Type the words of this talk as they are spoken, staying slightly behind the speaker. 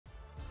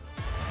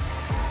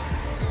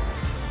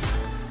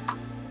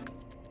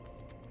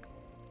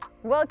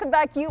Welcome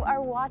back. You are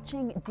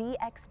watching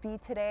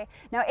DXB today.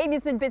 Now,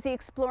 Amy's been busy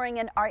exploring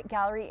an art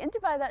gallery in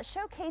Dubai that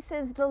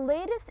showcases the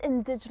latest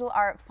in digital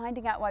art,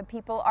 finding out why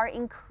people are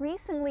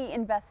increasingly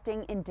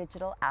investing in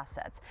digital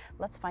assets.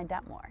 Let's find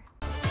out more.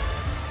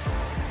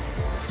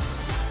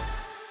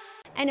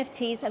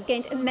 NFTs have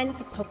gained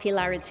immense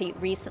popularity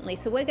recently,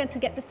 so we're going to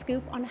get the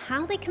scoop on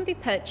how they can be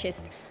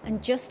purchased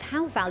and just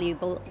how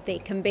valuable they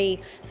can be.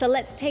 So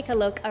let's take a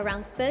look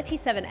around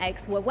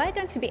 37X, where we're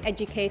going to be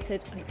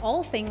educated on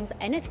all things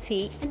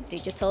NFT and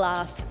digital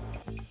art.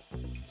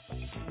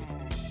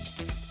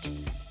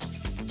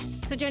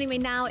 So joining me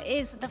now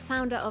is the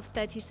founder of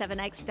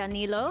 37X,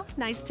 Danilo.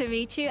 Nice to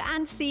meet you.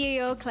 And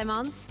CEO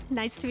Clemence.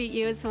 Nice to meet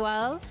you as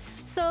well.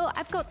 So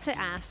I've got to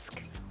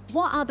ask,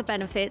 what are the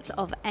benefits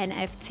of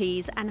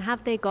NFTs and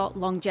have they got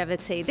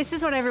longevity? This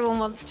is what everyone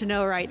wants to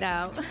know right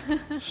now.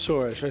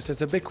 Sure. So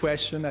it's a big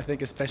question, I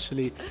think,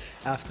 especially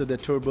after the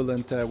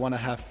turbulent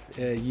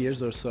 1.5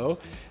 years or so.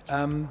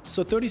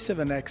 So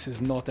 37X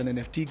is not an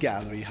NFT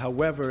gallery.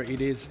 However, it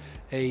is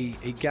a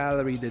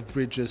gallery that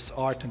bridges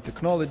art and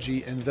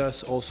technology, and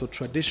thus also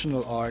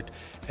traditional art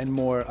and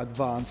more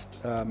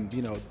advanced,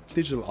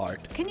 digital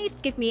art. Can you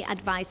give me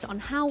advice on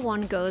how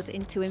one goes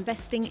into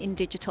investing in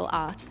digital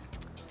art?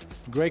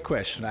 Great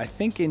question. I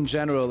think in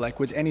general, like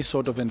with any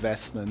sort of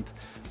investment,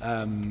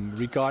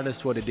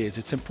 regardless what it is,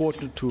 it's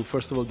important to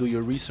first of all do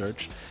your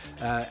research,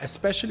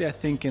 especially I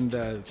think in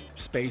the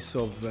space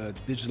of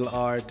digital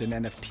art and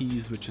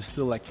NFTs, which is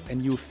still like a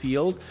new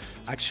field.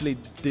 Actually,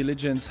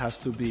 diligence has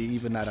to be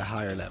even at a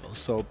higher level.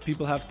 So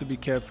people have to be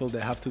careful, they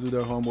have to do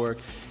their homework.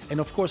 And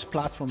of course,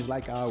 platforms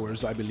like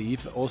ours, I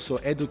believe, also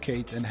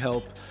educate and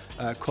help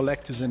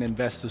collectors and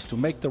investors to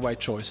make the right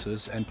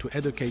choices and to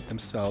educate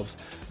themselves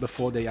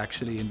before they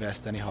actually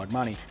invest any hard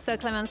money. So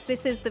Clemence,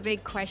 this is the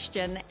big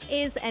question.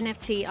 Is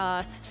NFT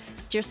art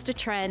just a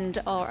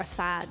trend or a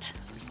fad?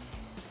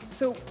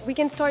 So we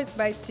can start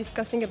by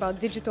discussing about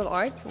digital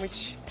art,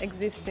 which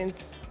exists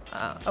since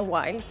a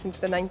while, since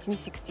the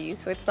 1960s,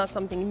 so it's not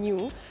something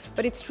new.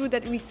 But it's true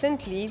that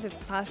recently, the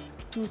past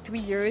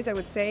 2-3 years, I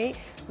would say,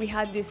 we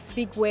had this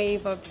big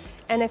wave of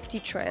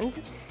NFT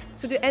trend.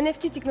 So the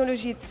NFT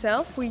technology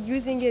itself, we're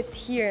using it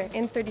here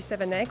in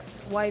 37X.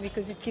 Why?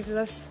 Because it gives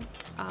us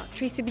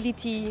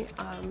traceability,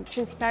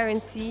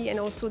 transparency, and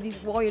also these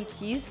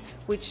royalties,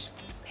 which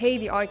pay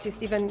the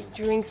artist even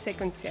during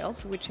second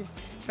sales, which is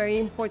a very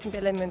important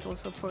element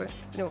also for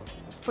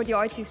the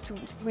artists to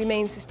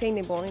remain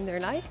sustainable in their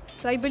life.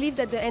 So I believe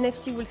that the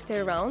NFT will stay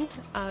around.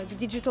 The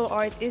digital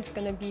art is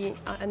going to be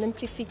an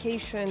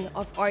amplification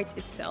of art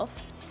itself.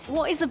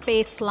 What is a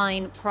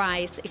baseline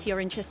price if you're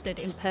interested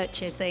in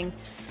purchasing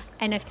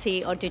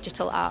NFT or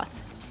digital art?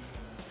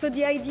 So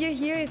the idea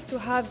here is to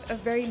have a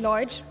very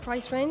large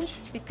price range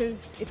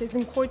because it is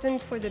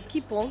important for the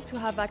people to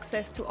have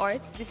access to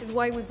art. This is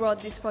why we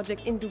brought this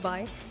project in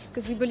Dubai,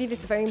 because we believe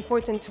it's very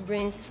important to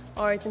bring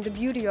art and the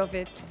beauty of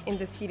it in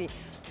the city.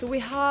 So we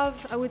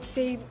have, I would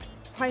say,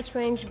 price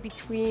range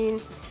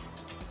between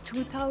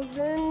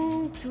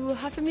 2,000 to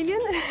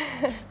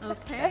 $500,000.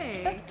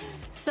 Okay.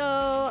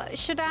 So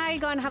should I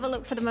go and have a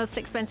look for the most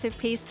expensive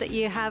piece that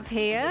you have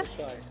here?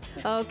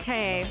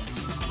 Okay.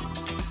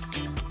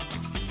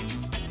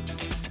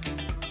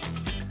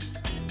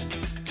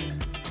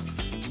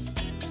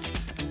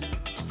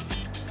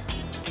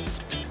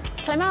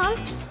 Clemence,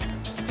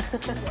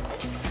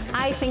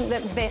 I think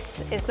that this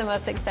is the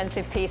most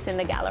expensive piece in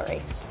the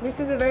gallery.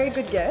 This is a very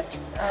good guess.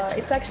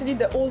 It's actually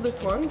the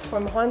oldest one. It's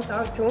from Hans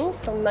Hartung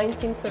from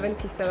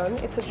 1977.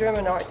 It's a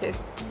German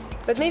artist.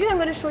 But maybe I'm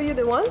going to show you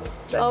the one.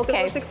 That's the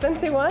most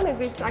expensive one,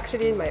 and it's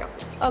actually in my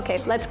office. Okay,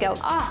 let's go.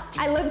 Ah,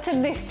 I looked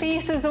at this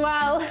piece as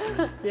well.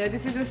 Yeah,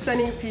 this is a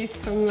stunning piece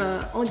from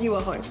Andy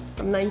Warhol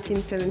from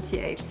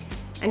 1978.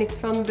 And it's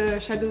from the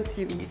Shadow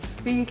series.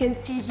 So you can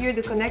see here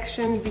the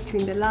connection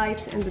between the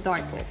light and the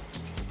darkness.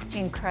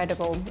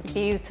 Incredible,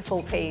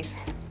 beautiful piece.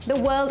 The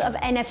world of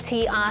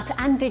NFT art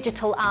and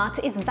digital art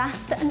is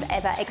vast and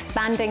ever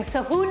expanding,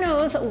 so who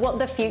knows what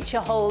the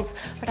future holds,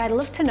 but I'd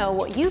love to know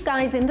what you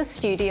guys in the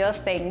studio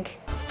think.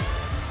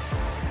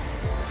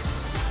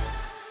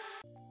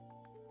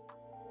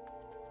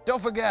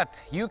 Don't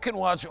forget, you can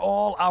watch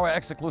all our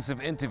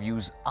exclusive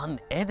interviews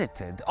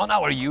unedited on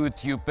our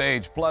YouTube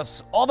page,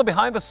 plus all the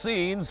behind the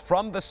scenes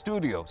from the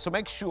studio. So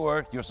make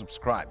sure you're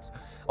subscribed.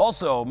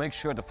 Also, make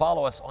sure to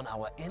follow us on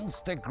our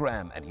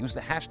Instagram and use the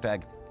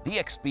hashtag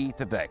DXB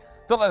today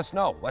to let us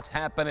know what's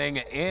happening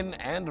in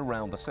and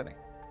around the city.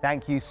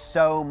 Thank you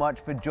so much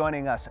for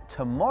joining us.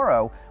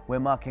 Tomorrow, we're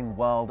marking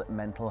World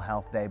Mental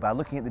Health Day by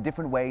looking at the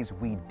different ways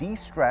we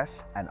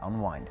de-stress and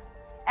unwind.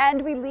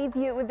 And we leave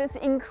you with this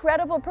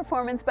incredible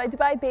performance by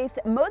Dubai-based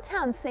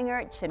Motown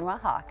singer Chinua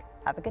Hawk.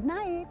 Have a good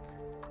night.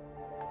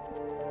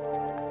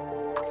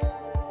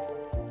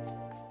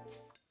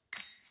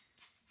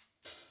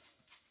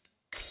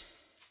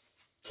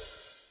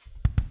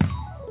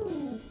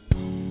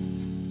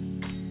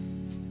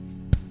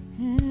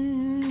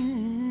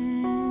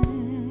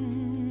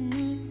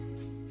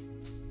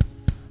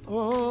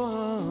 Oh,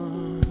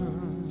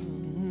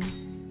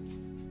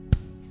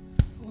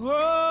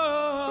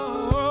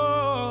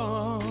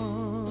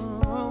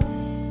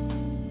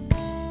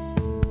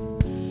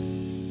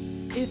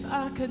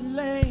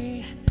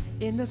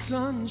 the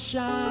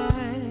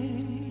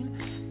sunshine,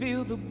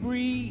 feel the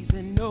breeze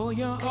and know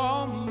you're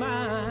all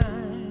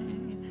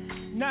mine.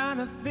 Not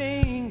a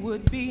thing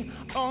would be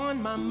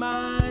on my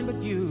mind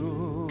but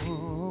you.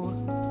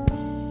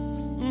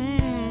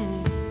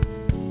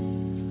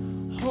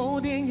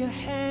 Holding your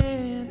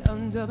hand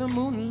under the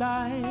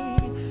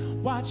moonlight,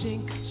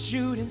 watching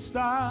shooting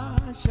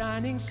stars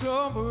shining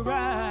so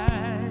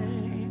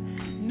bright.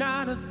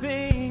 Not a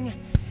thing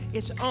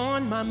is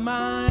on my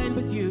mind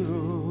but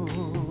you.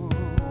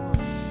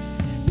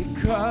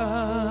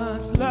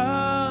 Because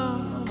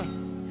love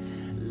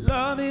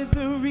is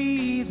the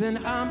reason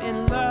I'm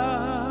in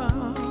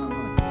love,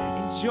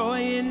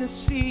 enjoying the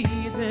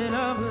season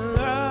of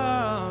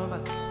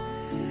love.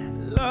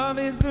 Love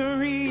is the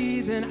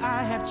reason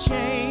I have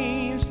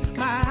changed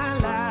my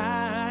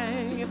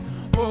life.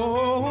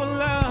 Oh,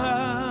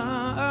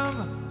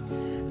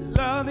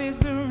 love is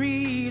the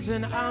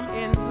reason I'm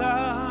in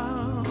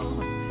love,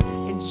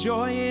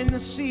 enjoying the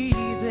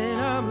season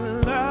of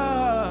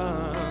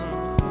love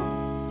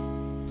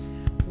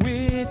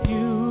with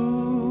you.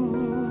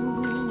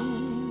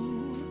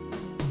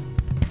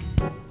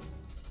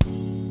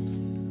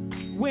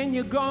 When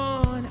you're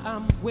gone,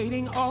 I'm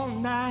waiting all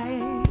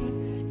night,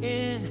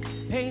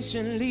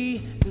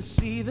 impatiently to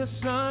see the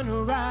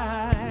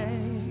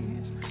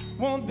sunrise.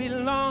 Won't be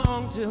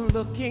long till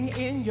looking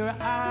in your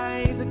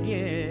eyes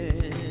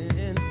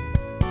again.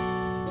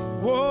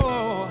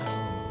 Whoa,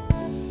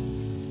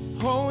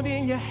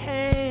 holding your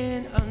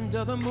hand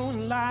under the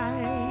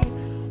moonlight,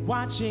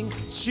 watching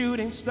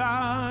shooting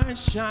stars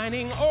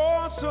shining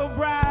oh so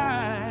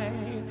bright.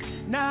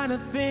 Not a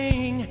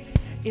thing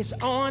is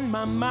on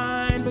my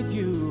mind but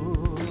you,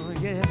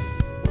 yeah.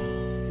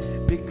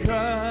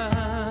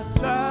 Because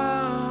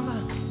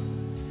love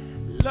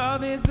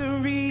is the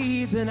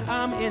reason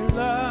I'm in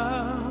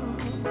love,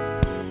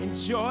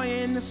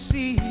 enjoying the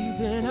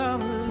season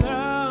of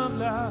love.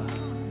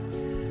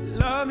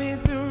 Love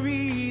is the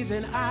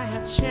reason I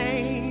have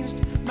changed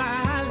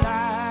my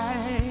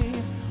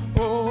life.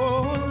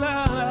 Oh,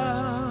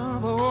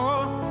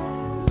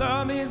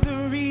 love is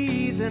the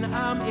reason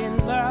I'm in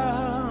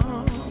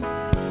love,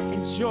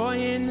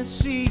 enjoying the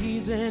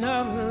season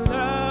of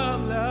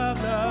love,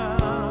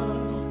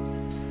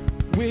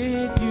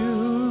 with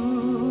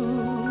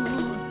you.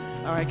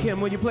 All right,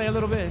 Kim, will you play a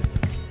little bit?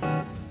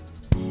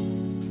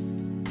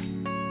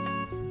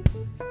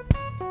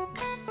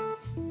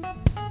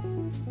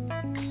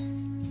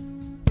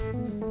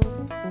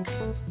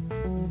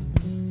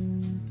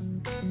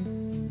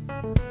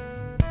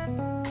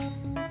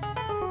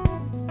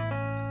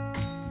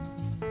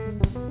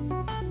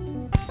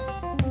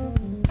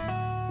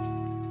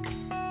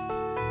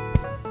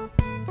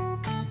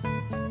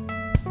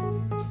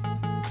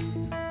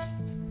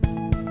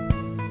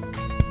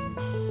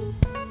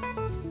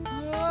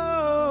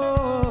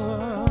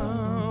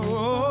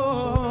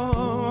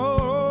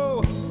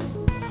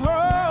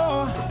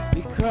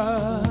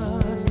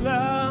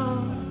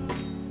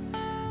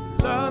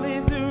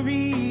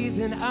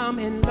 I'm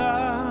in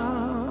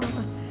love,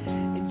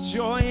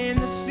 enjoying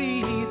the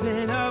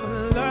season of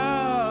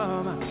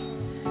love.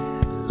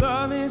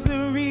 Love is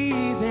the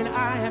reason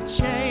I have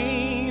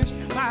changed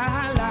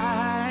my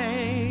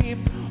life.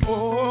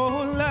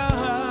 Oh,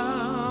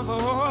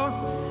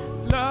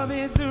 love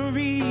is the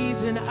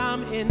reason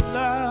I'm in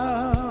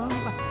love,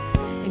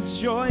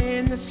 enjoying